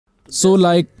So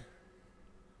like,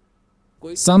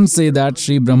 some say that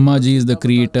Sri Brahma Ji is the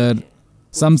creator,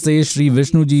 some say Sri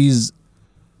Vishnu Ji is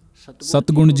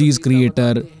Satgun Ji is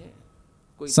creator,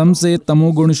 some say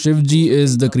Tamogun Shiv Ji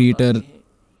is the creator,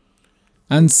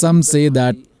 and some say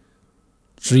that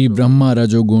Sri Brahma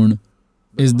Rajogun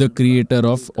is the creator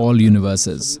of all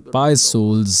universes, pious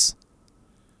souls.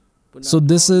 So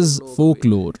this is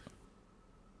folklore.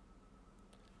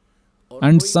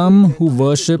 And some who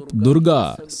worship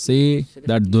Durga say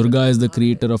that Durga is the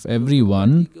creator of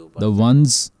everyone. The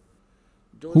ones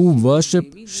who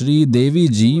worship Sri Devi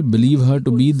Ji believe her to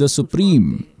be the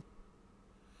supreme.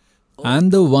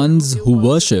 And the ones who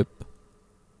worship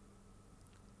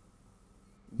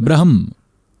Brahm,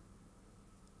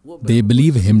 they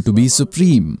believe him to be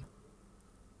supreme.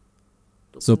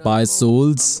 So pious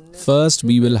souls, first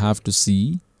we will have to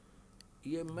see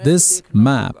this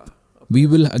map. We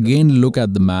will again look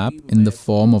at the map in the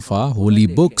form of our holy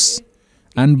books,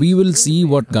 and we will see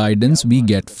what guidance we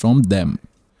get from them.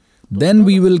 Then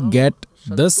we will get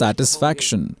the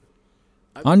satisfaction.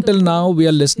 Until now, we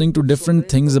are listening to different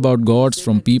things about gods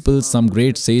from people. Some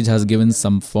great sage has given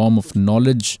some form of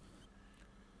knowledge.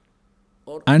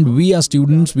 And we are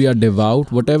students, we are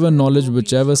devout. Whatever knowledge,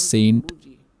 whichever saint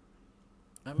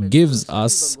gives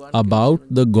us about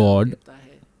the God,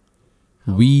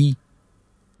 we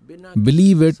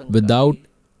believe it without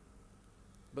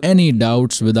any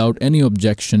doubts, without any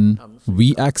objection,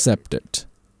 we accept it.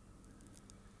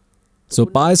 So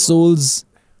pious souls,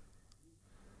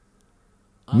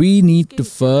 we need to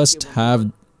first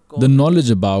have the knowledge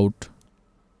about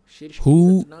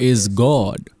who is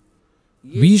God.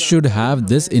 We should have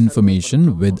this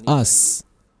information with us.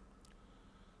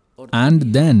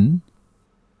 And then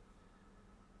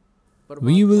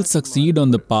we will succeed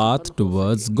on the path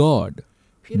towards God.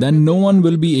 Then no one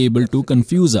will be able to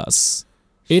confuse us.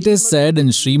 It is said in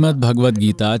Srimad Bhagavad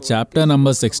Gita, chapter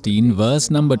number 16, verse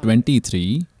number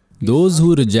 23, those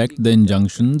who reject the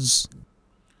injunctions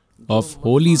of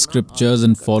holy scriptures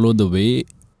and follow the way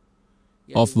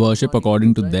of worship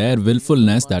according to their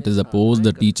willfulness, that is, oppose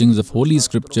the teachings of holy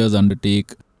scriptures,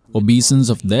 undertake obeisance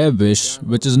of their wish,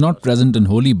 which is not present in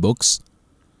holy books,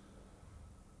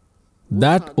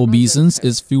 that obeisance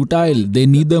is futile. They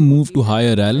neither move to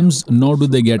higher realms, nor do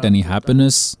they get any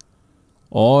happiness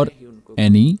or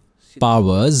any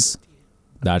powers.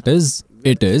 That is,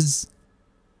 it is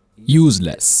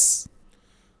useless.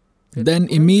 Then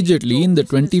immediately in the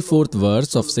 24th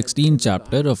verse of 16th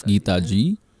chapter of Gita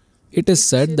Ji, it is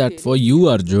said that for you,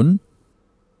 Arjun,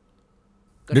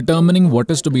 determining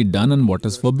what is to be done and what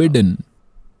is forbidden.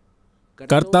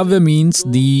 Kartavya means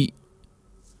the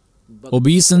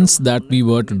obeisance that we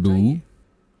were to do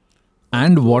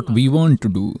and what we want to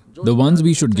do. The ones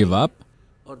we should give up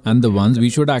and the ones we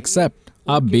should accept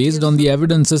are based on the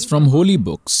evidences from holy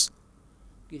books.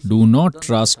 Do not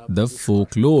trust the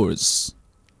folklores.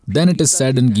 Then it is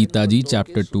said in Gita Ji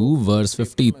chapter 2 verse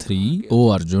 53,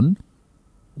 O Arjun,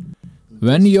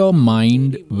 when your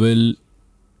mind will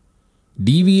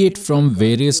deviate from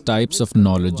various types of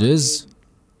knowledges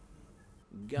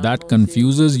that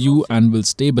confuses you and will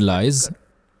stabilize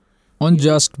on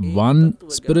just one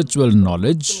spiritual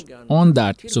knowledge, on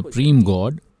that Supreme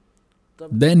God,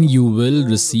 then you will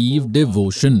receive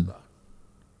devotion.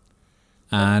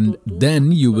 And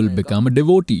then you will become a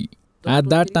devotee. At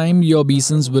that time, your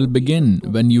obeisance will begin,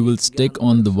 when you will stick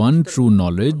on the one true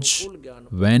knowledge,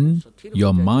 when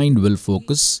your mind will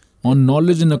focus on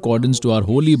knowledge in accordance to our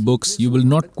holy books. You will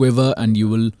not quiver and you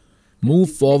will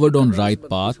move forward on right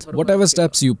path. Whatever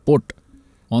steps you put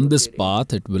on this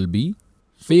path, it will be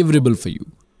favorable for you.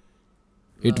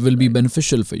 It will be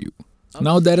beneficial for you.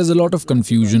 Now there is a lot of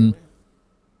confusion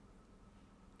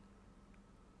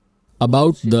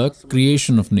about the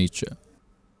creation of nature.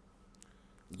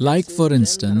 Like for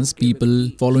instance, people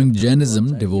following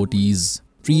Jainism, devotees,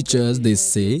 preachers, they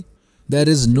say, there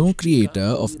is no creator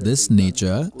of this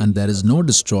nature and there is no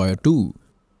destroyer too.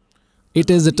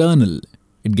 It is eternal.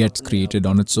 It gets created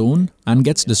on its own and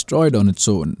gets destroyed on its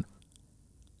own.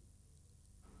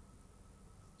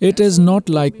 It is not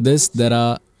like this. There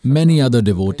are many other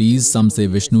devotees. Some say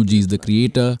Vishnu Ji is the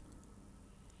creator.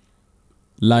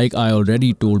 Like I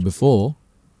already told before,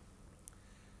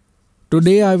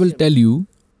 today I will tell you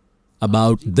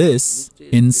about this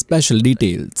in special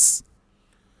details.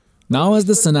 Now as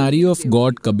the scenario of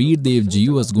God Kabir Dev Ji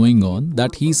was going on,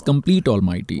 that he is complete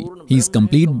Almighty, he is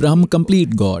complete Brahm,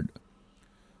 complete God,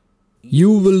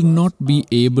 you will not be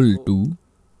able to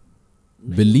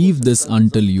believe this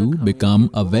until you become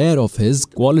aware of his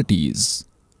qualities.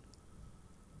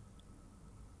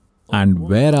 And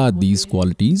where are these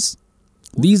qualities?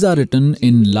 These are written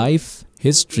in life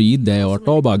history, their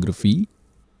autobiography.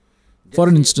 For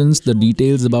instance, the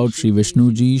details about Sri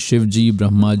Vishnuji, Shivji,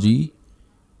 Brahmaji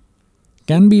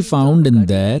can be found in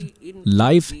their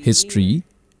life history.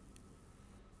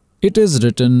 It is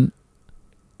written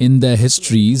in their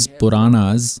histories,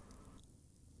 Puranas.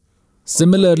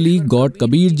 Similarly, God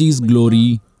Kabirji's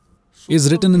glory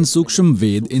is written in Sukshma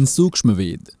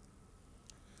Ved.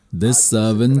 This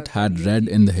servant had read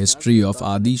in the history of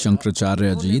Adi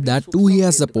Shankaracharya ji that too he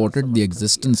has supported the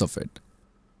existence of it.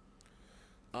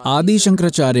 Adi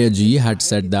Shankaracharya ji had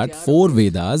said that 4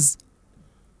 Vedas,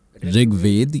 Rig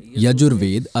Ved, Yajur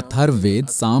Ved, Athar Ved,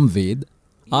 Sam Ved,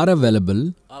 are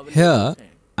available here,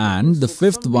 and the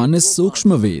 5th one is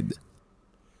Sukshma Ved.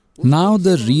 Now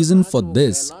the reason for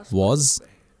this was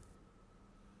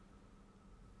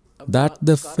that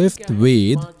the 5th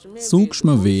Ved,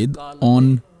 Sukshma Ved,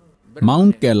 on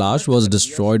Mount Kailash was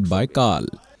destroyed by Kal.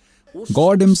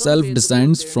 God himself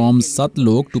descends from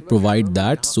Satlok to provide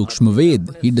that Sukshma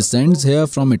Ved. He descends here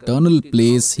from eternal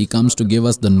place. He comes to give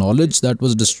us the knowledge that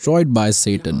was destroyed by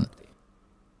Satan.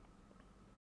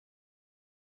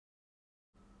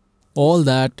 All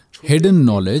that hidden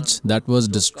knowledge that was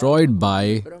destroyed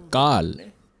by Kal,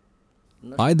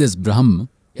 by this Brahm,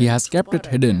 he has kept it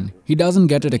hidden. He doesn't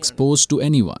get it exposed to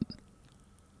anyone.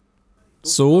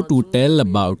 So to tell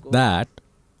about that,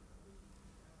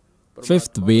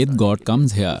 5th Ved, God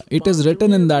comes here. It is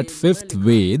written in that 5th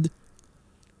Ved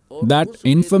that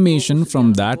information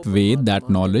from that Ved, that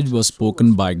knowledge was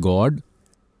spoken by God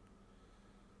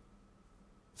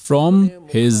from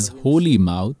his holy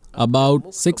mouth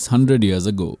about 600 years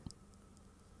ago.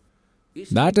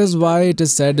 That is why it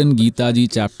is said in Gita Ji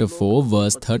chapter 4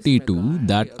 verse 32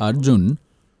 that Arjun,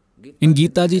 in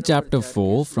Gita Ji chapter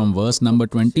 4 from verse number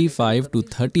 25 to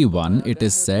 31, it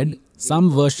is said,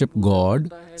 some worship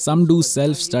God, some do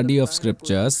self-study of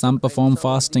scripture, some perform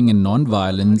fasting in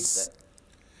non-violence,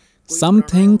 some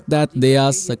think that they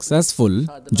are successful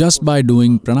just by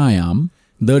doing pranayam.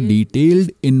 The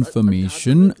detailed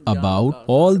information about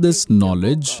all this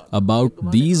knowledge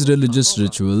about these religious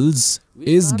rituals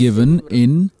is given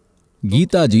in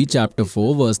Gita Ji chapter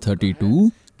 4 verse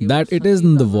 32, that it is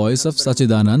in the voice of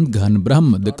Sachidanand Ghan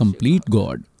Brahm, the complete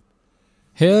God.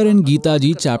 Here in Gita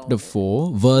Ji chapter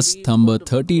 4 verse number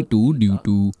 32, due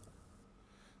to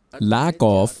lack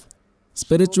of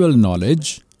spiritual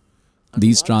knowledge,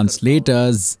 these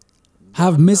translators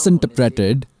have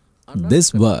misinterpreted this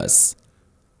verse.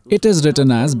 It is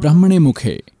written as Brahmane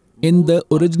Mukhe. In the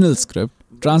original script,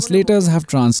 translators have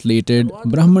translated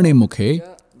Brahmane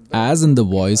Mukhe as in the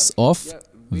voice of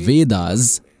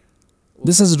Vedas.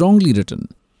 This is wrongly written.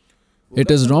 It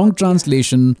is wrong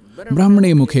translation.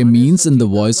 Brahmane Mukhe means in the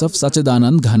voice of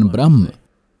Sachidanand Ghan Brahm,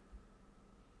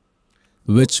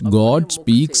 which God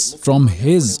speaks from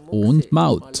his own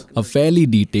mouth. A fairly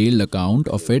detailed account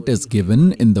of it is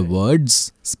given in the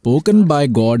words spoken by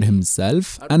God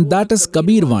himself, and that is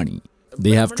Kabir Vani.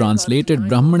 They have translated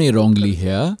Brahmane wrongly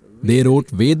here. They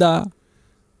wrote Veda,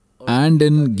 and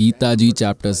in Gita Ji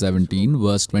chapter 17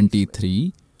 verse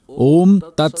 23, Om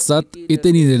Tat Sat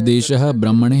Iti Nirdeshah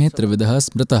Brahmane Trividah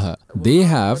Smritah. They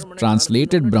have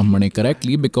translated Brahmane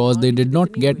correctly because they did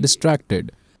not get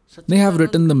distracted. They have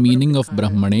written the meaning of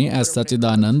Brahmane as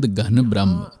Sachidanand Ghan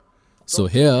Brahm. So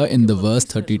here in the verse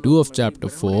 32 of chapter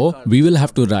 4, we will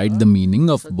have to write the meaning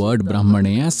of word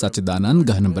Brahmane as Sachidanand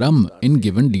Ghan Brahm in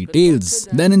given details.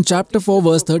 Then in chapter 4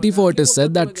 verse 34 it is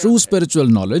said that true spiritual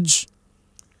knowledge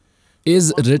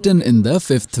is written in the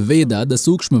 5th Veda, the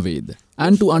Sukshma Ved.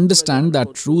 And to understand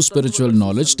that true spiritual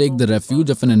knowledge, take the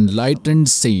refuge of an enlightened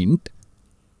saint,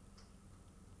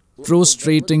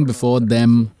 prostrating before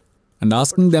them and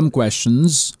asking them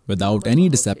questions without any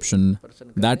deception.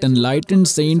 That enlightened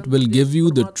saint will give you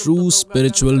the true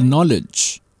spiritual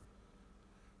knowledge.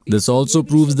 This also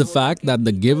proves the fact that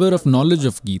the giver of knowledge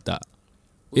of Gita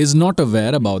is not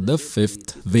aware about the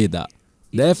 5th Veda.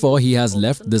 Therefore, he has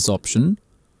left this option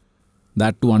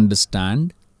that to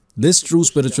understand this true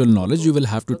spiritual knowledge, you will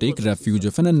have to take refuge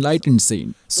of an enlightened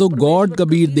saint. So God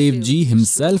Kabir Dev Ji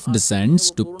himself descends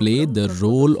to play the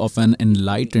role of an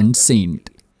enlightened saint.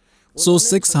 So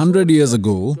 600 years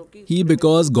ago,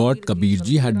 because God Kabir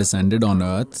Ji had descended on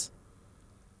earth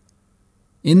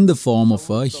in the form of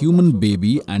a human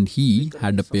baby, and he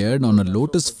had appeared on a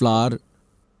lotus flower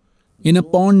in a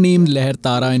pond named Leher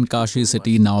Tara in Kashi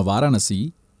city, now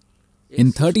Varanasi, in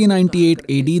 1398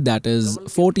 AD, that is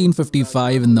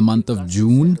 1455 in the month of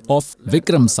June of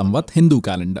Vikram Samvat Hindu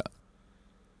calendar.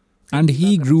 And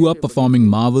he grew up performing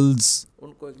marvels.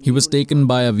 He was taken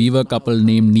by a weaver couple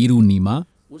named Niru Nima,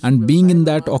 and being in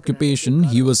that occupation,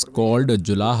 he was called a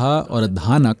Julaha or a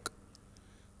Dhanak,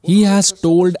 He has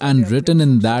told and written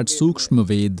in that Sukshma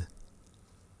Ved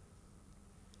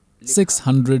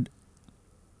 600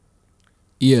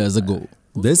 years ago.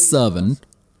 This servant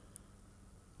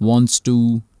wants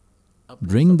to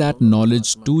bring that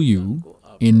knowledge to you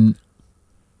in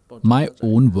my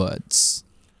own words.